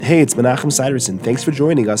Hey, it's Menachem Siderson. Thanks for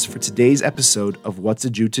joining us for today's episode of What's a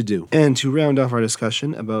Jew to Do. And to round off our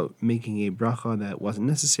discussion about making a bracha that wasn't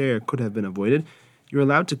necessary or could have been avoided, you're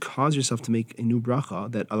allowed to cause yourself to make a new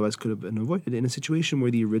bracha that otherwise could have been avoided in a situation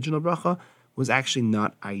where the original bracha was actually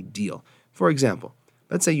not ideal. For example,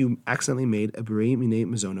 let's say you accidentally made a Gorem Eina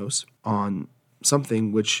Tzricha on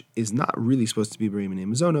something which is not really supposed to be Gorem Eina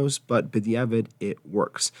Tzricha, but b'diavad it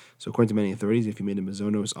works. So according to many authorities, if you made a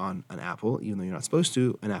mazonos on an apple, even though you're not supposed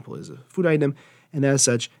to, an apple is a food item, and as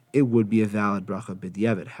such, it would be a valid bracha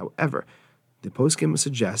b'diavad. However, the poskim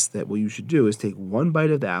suggests that what you should do is take one bite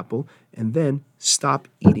of the apple and then stop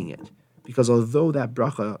eating it. Because although that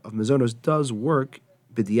bracha of mazonos does work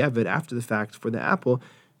b'diavad after the fact for the apple,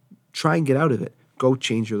 try and get out of it. Go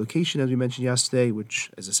change your location, as we mentioned yesterday,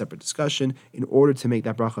 which is a separate discussion, in order to make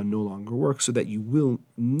that bracha no longer work, so that you will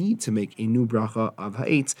need to make a new bracha of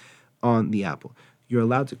ha'etz on the apple. You're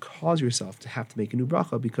allowed to cause yourself to have to make a new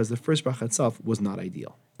bracha because the first bracha itself was not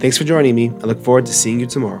ideal. Thanks for joining me. I look forward to seeing you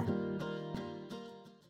tomorrow.